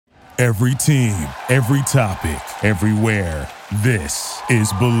Every team, every topic, everywhere. This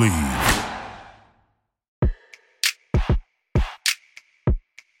is Believe.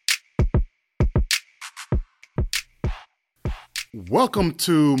 Welcome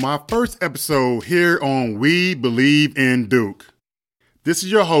to my first episode here on We Believe in Duke. This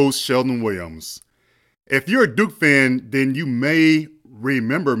is your host, Sheldon Williams. If you're a Duke fan, then you may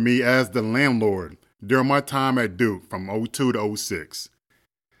remember me as the landlord during my time at Duke from 02 to 06.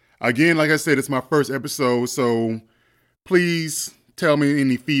 Again, like I said, it's my first episode, so please tell me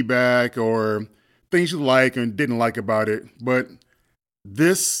any feedback or things you like and didn't like about it. But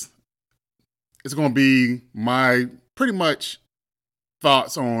this is going to be my pretty much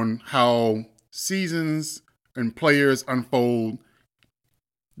thoughts on how seasons and players unfold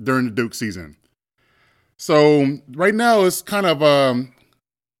during the Duke season. So right now it's kind of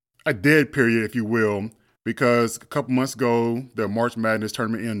a dead period, if you will, because a couple months ago the March Madness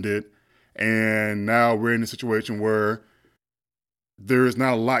tournament ended, and now we're in a situation where there is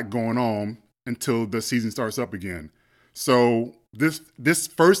not a lot going on until the season starts up again. So this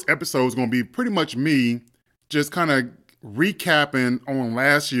first episode is going to be pretty much me just kind of recapping on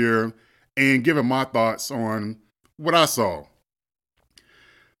last year and giving my thoughts on what I saw.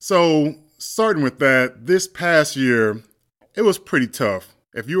 So starting with that, this past year, it was pretty tough.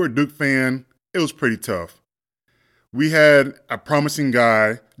 If you were a Duke fan, it was pretty tough. We had a promising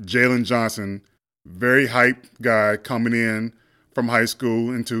guy, Jalen Johnson, very hyped guy coming in from high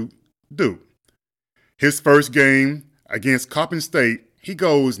school into Duke. His first game against Coppin State, he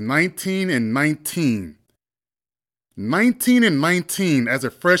goes 19-19. 19-19 as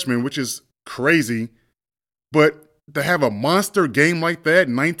a freshman, which is crazy. But to have a monster game like that,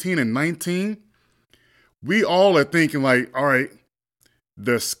 19-19, we all are thinking like, all right,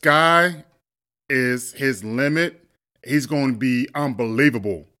 the sky is his limit. He's going to be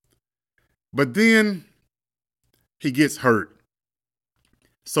unbelievable. But then he gets hurt.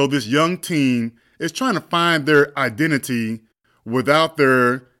 So this young team is trying to find their identity without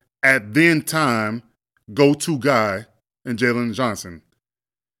their, at then time, go-to guy in Jalen Johnson.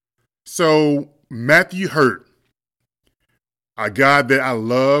 So Matthew Hurt, a guy that I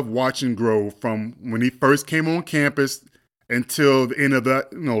love watching grow from when he first came on campus until the end of the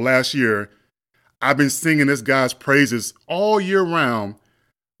last year. I've been singing this guy's praises all year round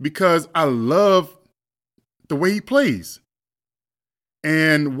because I love the way he plays.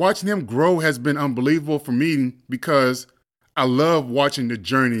 And watching him grow has been unbelievable for me because I love watching the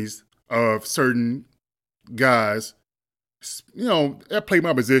journeys of certain guys, that play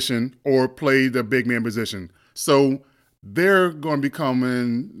my position or play the big man position. So they're going to be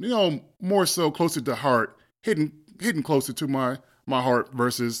coming, more so closer to heart, hitting closer to my heart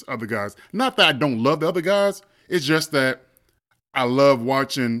versus other guys. Not that I don't love the other guys. It's just that I love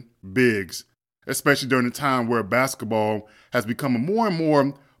watching bigs, especially during the time where basketball has become more and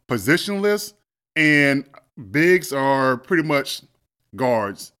more positionless, and bigs are pretty much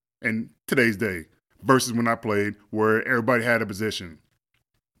guards in today's day versus when I played where everybody had a position.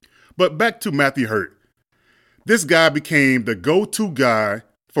 But back to Matthew Hurt. This guy became the go-to guy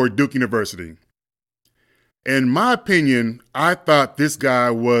for Duke University. In my opinion, I thought this guy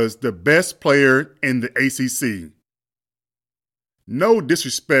was the best player in the ACC. No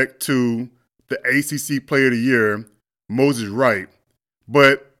disrespect to the ACC Player of the Year, Moses Wright,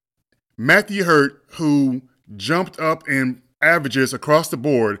 but Matthew Hurt, who jumped up in averages across the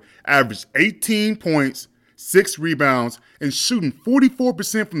board, averaged 18 points, 6 rebounds, and shooting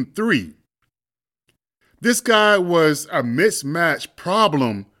 44% from three. This guy was a mismatch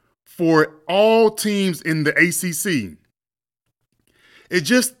problem for all teams in the ACC. It's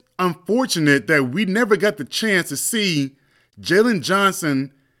just unfortunate that we never got the chance to see Jalen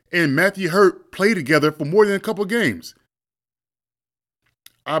Johnson and Matthew Hurt play together for more than a couple games.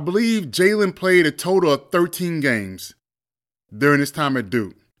 I believe Jalen played a total of 13 games during his time at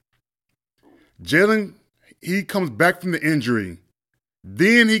Duke. Jalen, he comes back from the injury.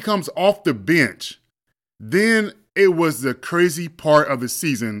 Then he comes off the bench. Then it was the crazy part of the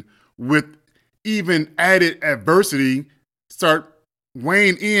season with even added adversity start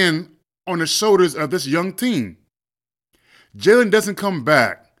weighing in on the shoulders of this young team. Jalen doesn't come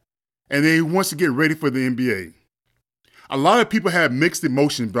back, and then he wants to get ready for the NBA. A lot of people have mixed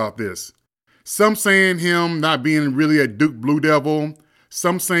emotions about this. Some saying him not being really a Duke Blue Devil.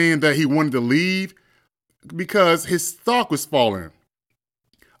 Some saying that he wanted to leave because his stock was falling.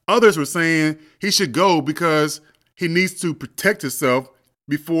 Others were saying he should go because he needs to protect himself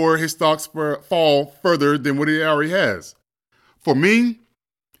before his stocks fall further than what he already has. For me,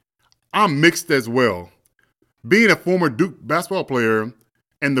 I'm mixed as well. Being a former Duke basketball player,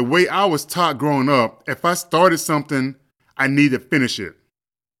 And the way I was taught growing up, if I started something, I need to finish it.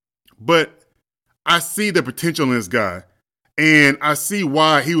 But I see the potential in this guy, and I see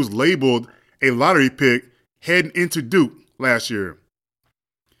why he was labeled a lottery pick heading into Duke last year.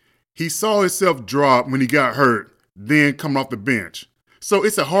 He saw himself drop when he got hurt, then come off the bench. So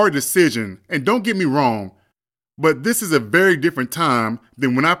it's a hard decision, and don't get me wrong, but this is a very different time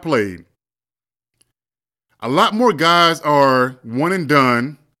than when I played. A lot more guys are one and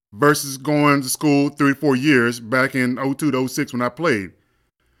done versus going to school 3 or 4 years back in 02 to 06 when I played.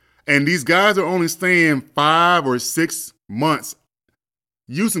 And these guys are only staying 5 or 6 months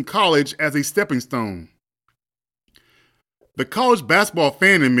using college as a stepping stone. The college basketball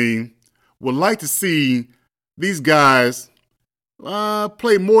fan in me would like to see these guys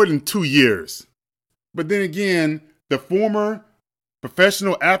play more than 2 years. But then again, the former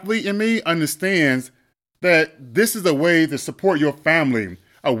professional athlete in me understands that this is a way to support your family,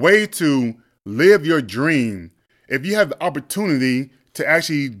 a way to live your dream. If you have the opportunity to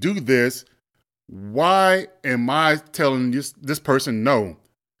actually do this, why am I telling this person no?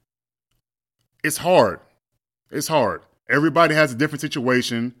 It's hard. It's hard. Everybody has a different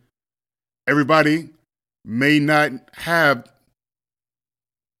situation. Everybody may not have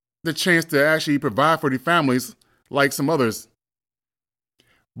the chance to actually provide for their families like some others.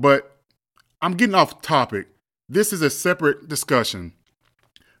 But I'm getting off topic. This is a separate discussion.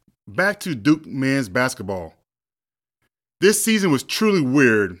 Back to Duke men's basketball. This season was truly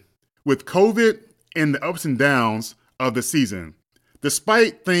weird with COVID and the ups and downs of the season.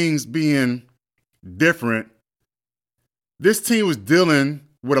 Despite things being different, this team was dealing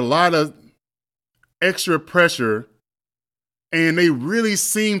with a lot of extra pressure, and they really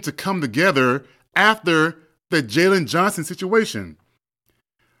seemed to come together after the Jalen Johnson situation.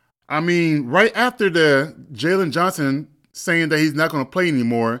 I mean, right after the Jalen Johnson saying that he's not going to play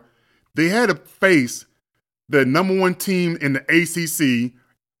anymore, they had to face the number 1 team in the ACC,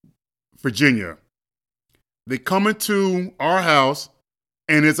 Virginia. They come into our house,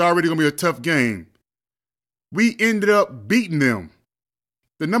 and it's already going to be a tough game. We ended up beating them.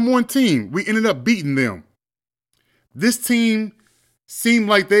 The number 1 team, we ended up beating them. This team seemed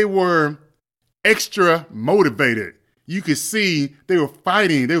like they were extra motivated. You could see they were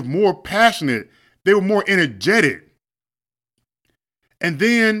fighting. They were more passionate. They were more energetic. And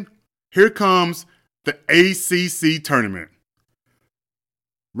then here comes the ACC tournament.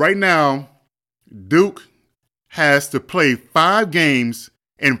 Right now, Duke has to play 5 games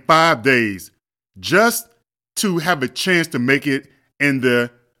in 5 days just to have a chance to make it in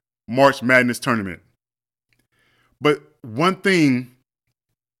the March Madness tournament. But one thing,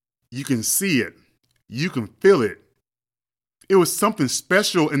 you can see it. You can feel it. It was something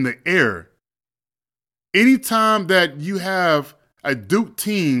special in the air. Anytime that you have a Duke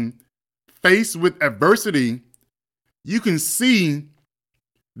team faced with adversity, you can see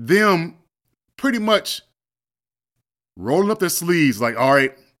them pretty much rolling up their sleeves like, all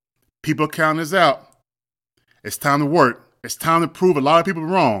right, people are counting us out. It's time to work. It's time to prove a lot of people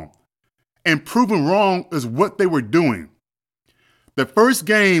wrong. And proving wrong is what they were doing. The first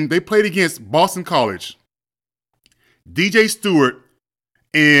game they played against Boston College, DJ Stewart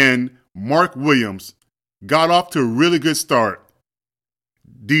and Mark Williams got off to a really good start.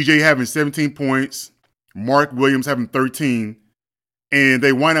 DJ having 17 points, Mark Williams having 13, and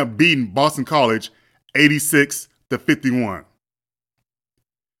they wind up beating Boston College 86-51.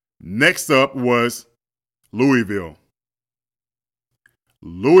 Next up was Louisville.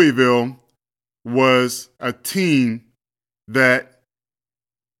 Louisville was a team that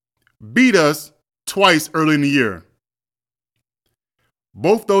beat us twice early in the year.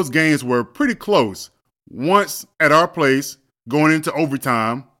 Both those games were pretty close. Once at our place, going into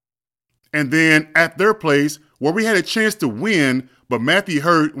overtime, and then at their place, where we had a chance to win, but Matthew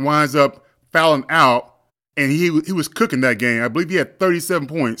Hurt winds up fouling out, and he was cooking that game. I believe he had 37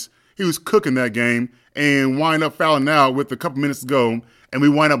 points. He was cooking that game and wind up fouling out with a couple minutes to go, and we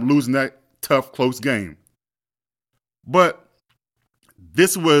wind up losing that tough, close game. But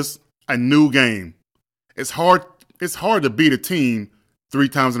this was a new game. It's hard to beat a team 3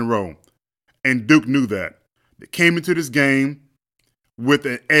 times in a row. And Duke knew that. They came into this game with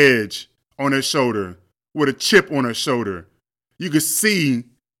an edge on their shoulder, with a chip on their shoulder. You could see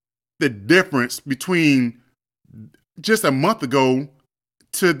the difference between just a month ago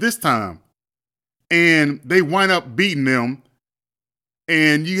to this time. And they wind up beating them.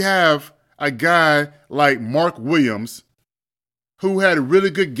 And you have a guy like Mark Williams, who had a really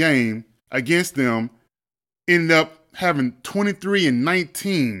good game against them, ended up having 23 and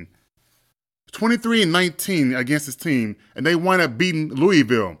 19. 23-19 against his team, and they wind up beating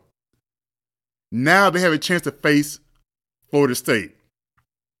Louisville. Now they have a chance to face Florida State.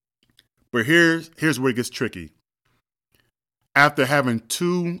 But here's where it gets tricky. After having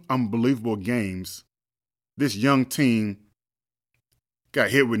 2 unbelievable games, this young team got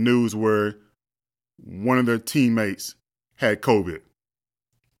hit with news where one of their teammates had COVID.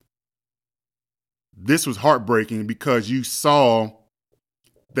 This was heartbreaking because you saw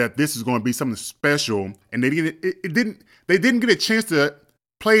that this is going to be something special, and they didn't get a chance to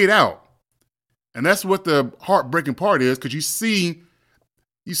play it out. And that's what the heartbreaking part is, because you see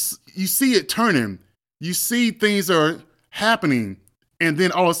it turning. You see things are happening, and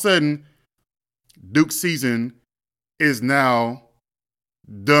then all of a sudden, Duke's season is now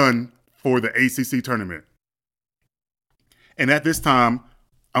done for the ACC tournament. And at this time,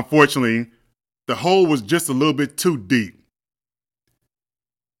 unfortunately, the hole was just a little bit too deep.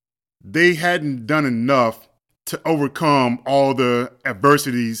 They hadn't done enough to overcome all the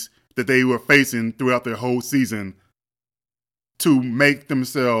adversities that they were facing throughout their whole season to make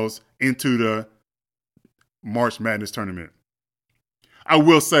themselves into the March Madness tournament. I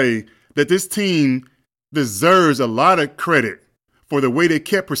will say that this team deserves a lot of credit for the way they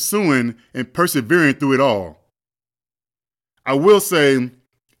kept pursuing and persevering through it all. I will say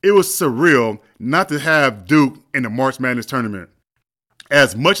it was surreal not to have Duke in the March Madness tournament.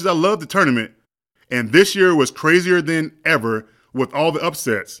 As much as I love the tournament, and this year was crazier than ever with all the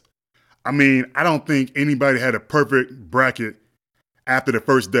upsets. I mean, I don't think anybody had a perfect bracket after the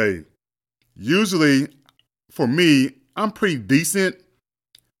first day. Usually, for me, I'm pretty decent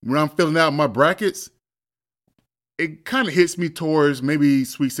when I'm filling out my brackets. It kind of hits me towards maybe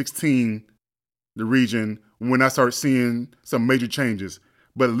Sweet 16, the region, when I start seeing some major changes.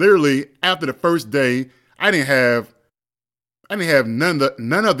 But literally, after the first day, I didn't have none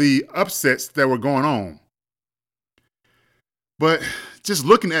of the upsets that were going on. But just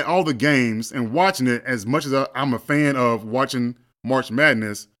looking at all the games and watching it, as much as I'm a fan of watching March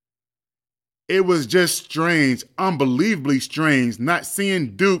Madness, it was just strange, unbelievably strange, not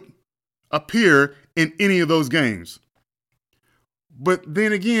seeing Duke appear in any of those games. But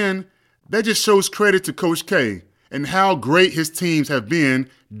then again, that just shows credit to Coach K and how great his teams have been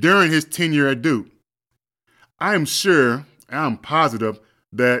during his tenure at Duke. I am sure, I'm positive,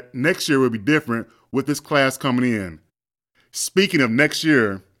 that next year will be different with this class coming in. Speaking of next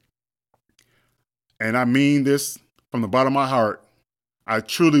year, and I mean this from the bottom of my heart, I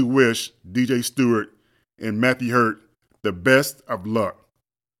truly wish DJ Stewart and Matthew Hurt the best of luck.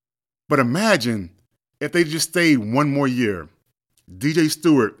 But imagine if they just stayed one more year. DJ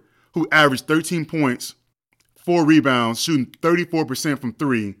Stewart, who averaged 13 points, 4 rebounds, shooting 34% from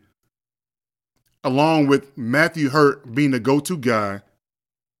 3, along with Matthew Hurt being the go-to guy.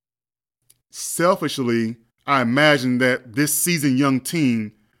 Selfishly, I imagine that this seasoned young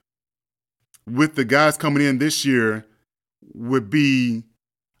team, with the guys coming in this year, would be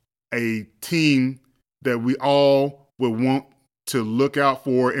a team that we all would want to look out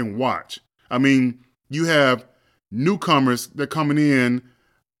for and watch. I mean, you have newcomers that are coming in,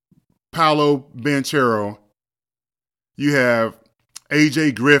 Paolo Banchero, you have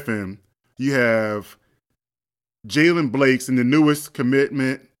AJ Griffin, you have Jalen Blakes, and the newest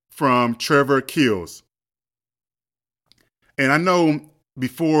commitment from Trevor Keels. And I know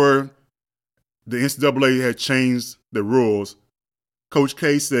before the NCAA had changed the rules, Coach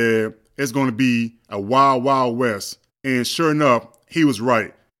K said it's going to be a wild, wild west. And sure enough, he was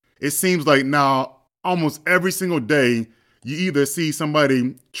right. It seems like now almost every single day, you either see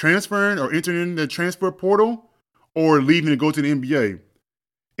somebody transferring or entering in the transfer portal or leaving to go to the NBA.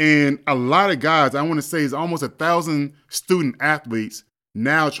 And a lot of guys, I want to say, is almost 1,000 student athletes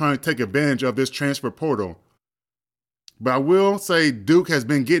now trying to take advantage of this transfer portal. But I will say Duke has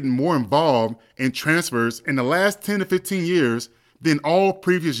been getting more involved in transfers in the last 10 to 15 years than all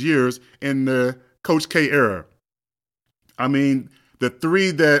previous years in the Coach K era. I mean, the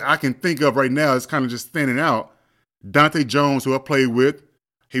 3 that I can think of right now is kind of just standing out. Dante Jones, who I played with,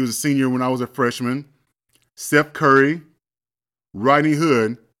 he was a senior when I was a freshman. Seth Curry, Rodney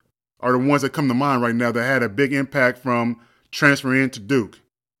Hood are the ones that come to mind right now that had a big impact from transferring to Duke.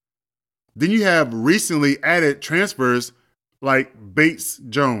 Then you have recently added transfers like Bates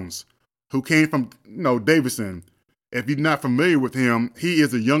Jones, who came from Davidson. If you're not familiar with him, he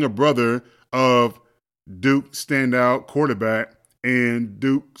is a younger brother of Duke standout quarterback and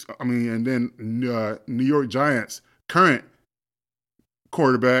New York Giants current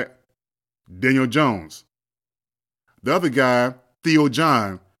quarterback Daniel Jones. The other guy, Theo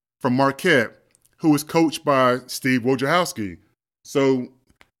John from Marquette, who was coached by Steve Wojciechowski. So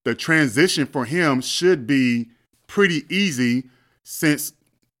the transition for him should be pretty easy since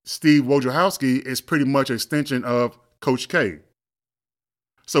Steve Wojciechowski is pretty much an extension of Coach K.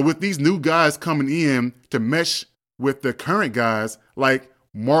 So with these new guys coming in to mesh with the current guys like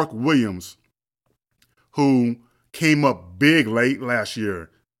Mark Williams, who came up big late last year.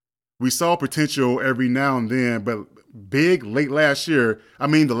 We saw potential every now and then, but big late last year. I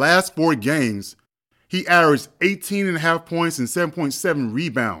mean, the last 4 games, he averaged 18.5 points and 7.7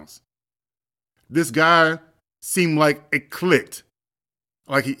 rebounds. This guy seemed like it clicked,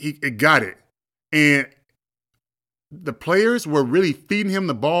 like he got it. And the players were really feeding him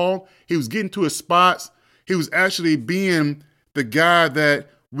the ball. He was getting to his spots. He was actually being the guy that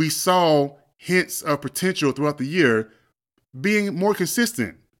we saw hints of potential throughout the year, being more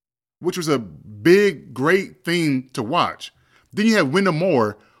consistent, which was a big, great thing to watch. Then you have Wendell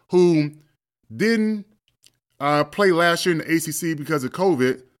Moore, who didn't play last year in the ACC because of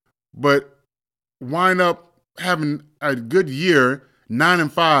COVID, but wind up having a good year,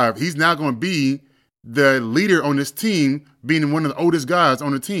 9-5. He's now going to be the leader on this team, being one of the oldest guys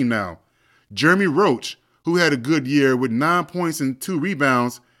on the team now. Jeremy Roach, who had a good year with 9 points and 2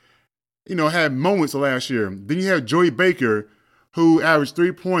 rebounds, had moments last year. Then you have Joey Baker, who averaged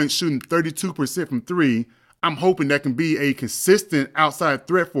 3 points, shooting 32% from 3. I'm hoping that can be a consistent outside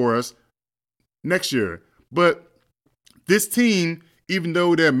threat for us next year. But this team, even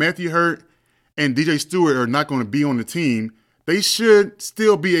though that Matthew Hurt and DJ Stewart are not going to be on the team, they should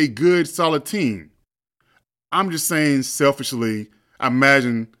still be a good, solid team. I'm just saying selfishly, I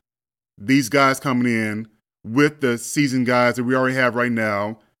imagine these guys coming in with the seasoned guys that we already have right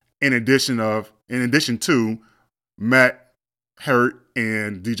now, in addition to Matt Hurt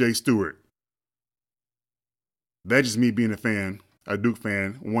and DJ Stewart. That's just me being a Duke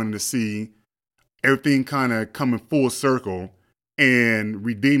fan, wanting to see everything kind of coming full circle and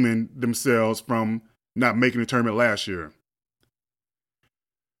redeeming themselves from not making the tournament last year.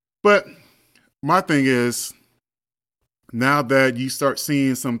 But my thing is, now that you start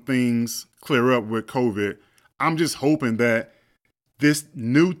seeing some things clear up with COVID, I'm just hoping that this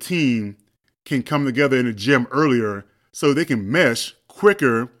new team can come together in the gym earlier so they can mesh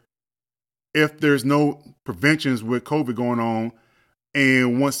quicker if there's no preventions with COVID going on.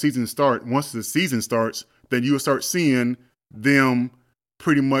 And once the season starts, then you will start seeing them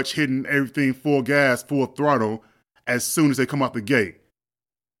pretty much hitting everything full gas, full throttle as soon as they come out the gate.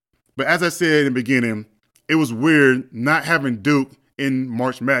 But as I said in the beginning, it was weird not having Duke in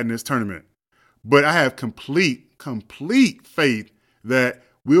March Madness tournament. But I have complete faith that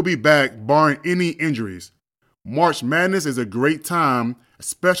we'll be back barring any injuries. March Madness is a great time, a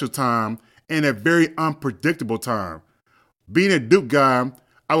special time, and a very unpredictable time. Being a Duke guy,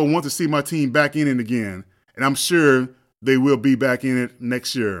 I would want to see my team back in it again, and I'm sure they will be back in it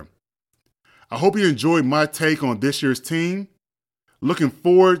next year. I hope you enjoyed my take on this year's team. Looking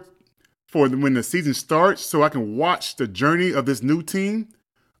forward for when the season starts so I can watch the journey of this new team.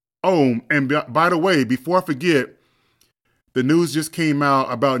 Oh, and by the way, before I forget, the news just came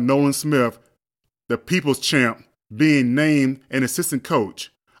out about Nolan Smith, the People's Champ, being named an assistant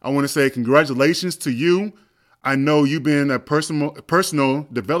coach. I want to say congratulations to you. I know you've been a personal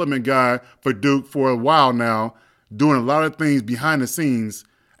development guy for Duke for a while now, doing a lot of things behind the scenes,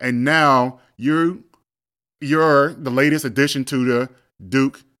 and now you're the latest addition to the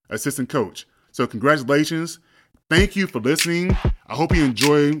Duke assistant coach. So congratulations. Thank you for listening. I hope you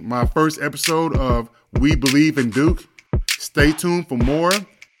enjoyed my first episode of We Believe in Duke. Stay tuned for more,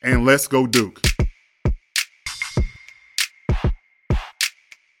 and let's go Duke.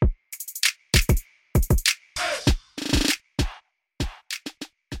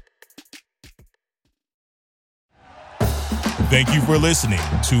 Thank you for listening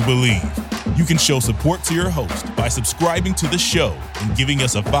to Believe. You can show support to your host by subscribing to the show and giving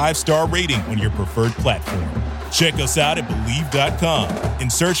us a 5-star rating on your preferred platform. Check us out at Believe.com and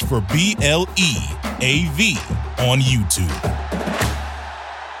search for BLEAV on YouTube.